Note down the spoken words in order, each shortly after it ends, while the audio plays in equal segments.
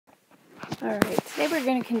Alright, today we're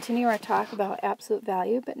going to continue our talk about absolute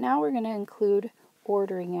value, but now we're going to include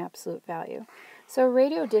ordering absolute value. So a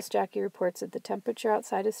radio disc jockey reports that the temperature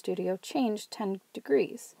outside his studio changed 10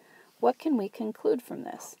 degrees. What can we conclude from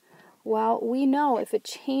this? Well, we know if it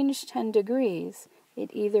changed 10 degrees, it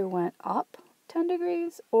either went up 10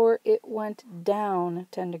 degrees or it went down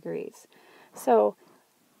 10 degrees. So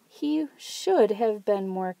he should have been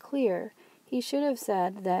more clear. He should have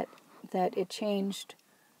said that it changed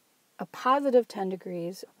a positive 10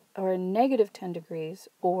 degrees or a negative 10 degrees,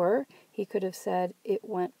 or he could have said it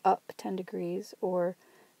went up 10 degrees or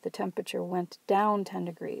the temperature went down 10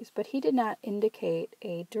 degrees, but he did not indicate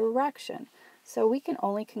a direction. So we can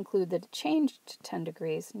only conclude that it changed 10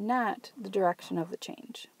 degrees, not the direction of the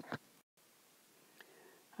change.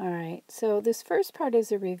 Alright, so this first part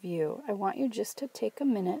is a review. I want you just to take a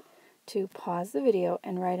minute to pause the video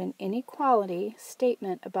and write an inequality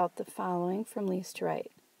statement about the following from least to right.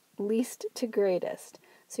 Least to greatest.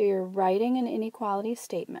 So you're writing an inequality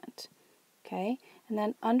statement, okay? And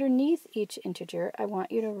then underneath each integer, I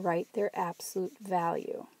want you to write their absolute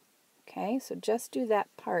value, okay? So just do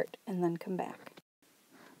that part and then come back.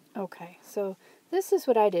 Okay, so this is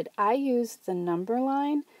what I did. I used the number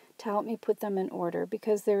line to help me put them in order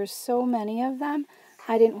because there are so many of them,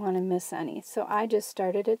 I didn't want to miss any. So I just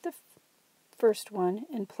started at the first one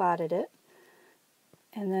and plotted it,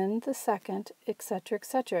 and then the second, etc.,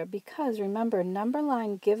 etc. Because remember, number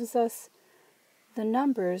line gives us the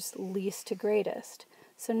numbers least to greatest.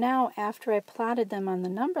 So now after I plotted them on the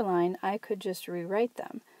number line, I could just rewrite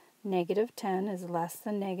them. Negative 10 is less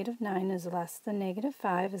than negative 9 is less than negative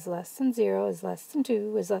 5 is less than 0 is less than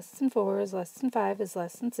 2 is less than 4 is less than 5 is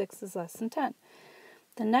less than 6 is less than 10.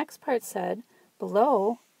 The next part said,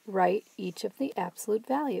 below, write each of the absolute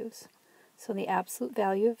values. So the absolute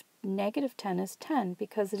value of negative 10 is 10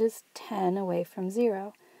 because it is 10 away from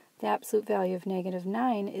 0. The absolute value of negative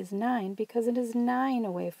 9 is 9 because it is 9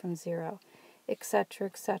 away from 0, etc.,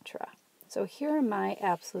 etc. So here are my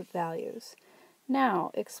absolute values. Now,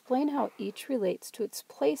 explain how each relates to its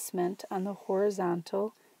placement on the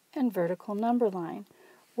horizontal and vertical number line.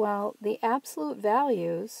 Well, the absolute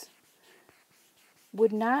values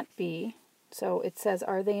would not be, so it says,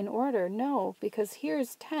 are they in order? No, because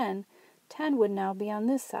here's 10. 10 would now be on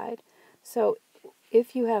this side. So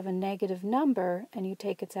if you have a negative number and you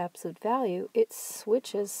take its absolute value, it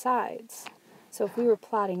switches sides. So if we were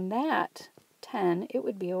plotting that 10, it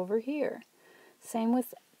would be over here. Same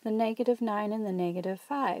with the negative 9 and the negative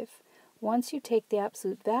 5. Once you take the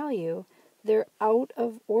absolute value, they're out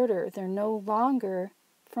of order. They're no longer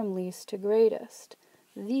from least to greatest.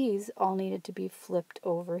 These all needed to be flipped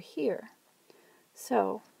over here.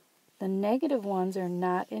 So the negative ones are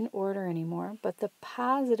not in order anymore, but the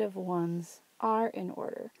positive ones are in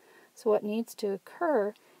order. So what needs to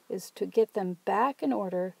occur is to get them back in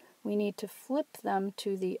order, we need to flip them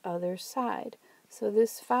to the other side. So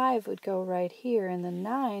this 5 would go right here, and the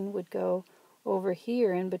 9 would go over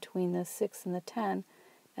here in between the 6 and the 10,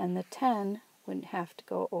 and the 10 would have to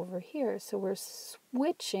go over here. So we're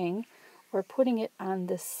switching, or putting it on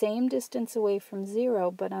the same distance away from 0,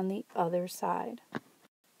 but on the other side.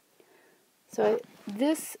 So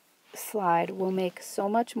this slide will make so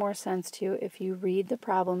much more sense to you if you read the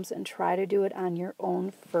problems and try to do it on your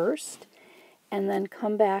own first, and then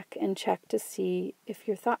come back and check to see if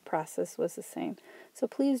your thought process was the same. So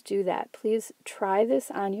please do that. Please try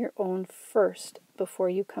this on your own first before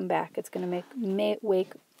you come back. It's going to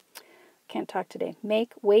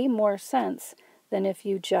make way more sense than if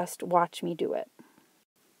you just watch me do it.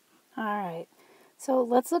 All right. So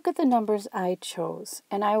let's look at the numbers I chose,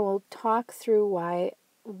 and I will talk through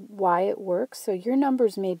why it works. So your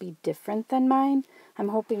numbers may be different than mine. I'm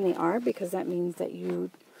hoping they are, because that means that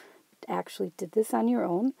you actually did this on your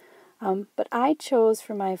own. But I chose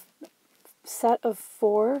for my set of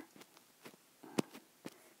 4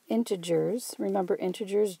 integers, remember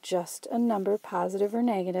integers just a number, positive or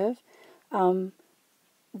negative,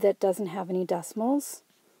 that doesn't have any decimals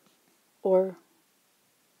or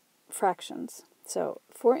fractions. So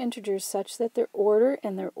 4 integers such that their order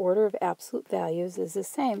and their order of absolute values is the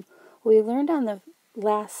same. We learned on the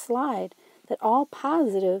last slide that all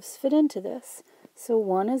positives fit into this. So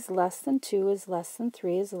 1 is less than 2 is less than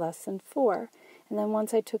 3 is less than 4. And then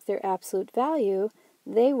once I took their absolute value,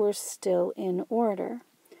 they were still in order.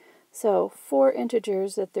 So 4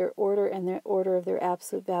 integers that their order and their order of their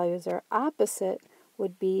absolute values are opposite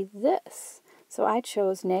would be this. So I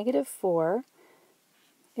chose negative 4.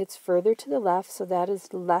 It's further to the left, so that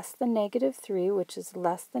is less than negative 3, which is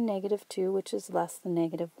less than negative 2, which is less than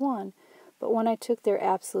negative 1. But when I took their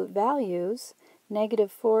absolute values, negative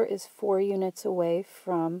 4 is 4 units away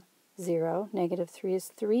from 0, negative 3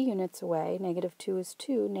 is 3 units away, negative 2 is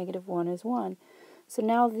 2, negative 1 is 1. So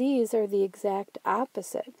now these are the exact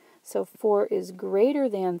opposite. So 4 is greater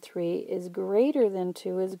than 3, is greater than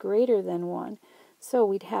 2, is greater than 1. So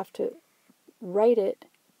we'd have to write it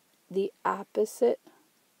the opposite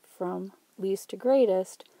from least to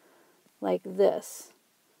greatest like this.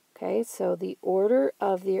 Okay, so the order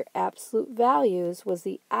of their absolute values was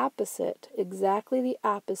the opposite, exactly the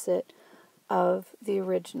opposite of the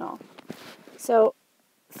original. So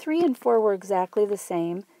 3 and 4 were exactly the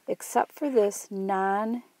same, except for this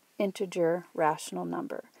non-integer rational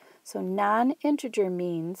number. So non-integer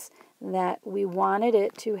means that we wanted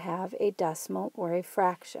it to have a decimal or a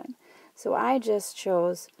fraction. So I just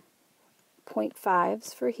chose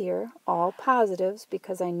 0.5s for here, all positives,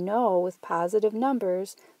 because I know with positive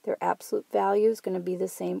numbers, their absolute value is going to be the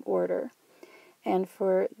same order. And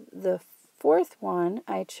for the fourth one,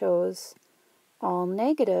 I chose all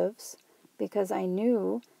negatives because I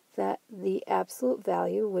knew that the absolute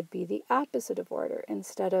value would be the opposite of order.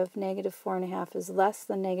 Instead of negative 4.5 is less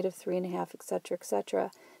than negative 3.5, etc.,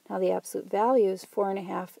 etc. Now the absolute value is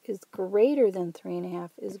 4.5 is greater than 3.5,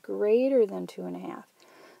 is greater than 2.5.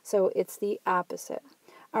 So it's the opposite.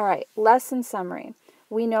 All right, lesson summary.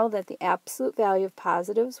 We know that the absolute value of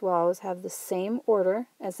positives will always have the same order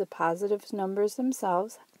as the positive numbers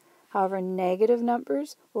themselves. However, negative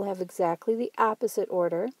numbers will have exactly the opposite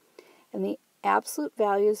order, and the absolute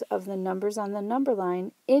values of the numbers on the number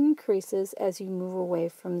line increases as you move away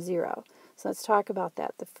from 0. So let's talk about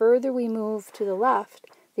that. The further we move to the left,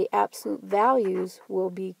 the absolute values will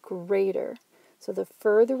be greater. So the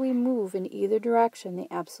further we move in either direction,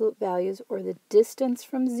 the absolute values or the distance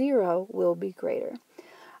from 0 will be greater.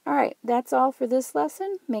 All right, that's all for this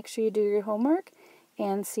lesson. Make sure you do your homework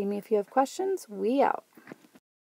and see me if you have questions. We out.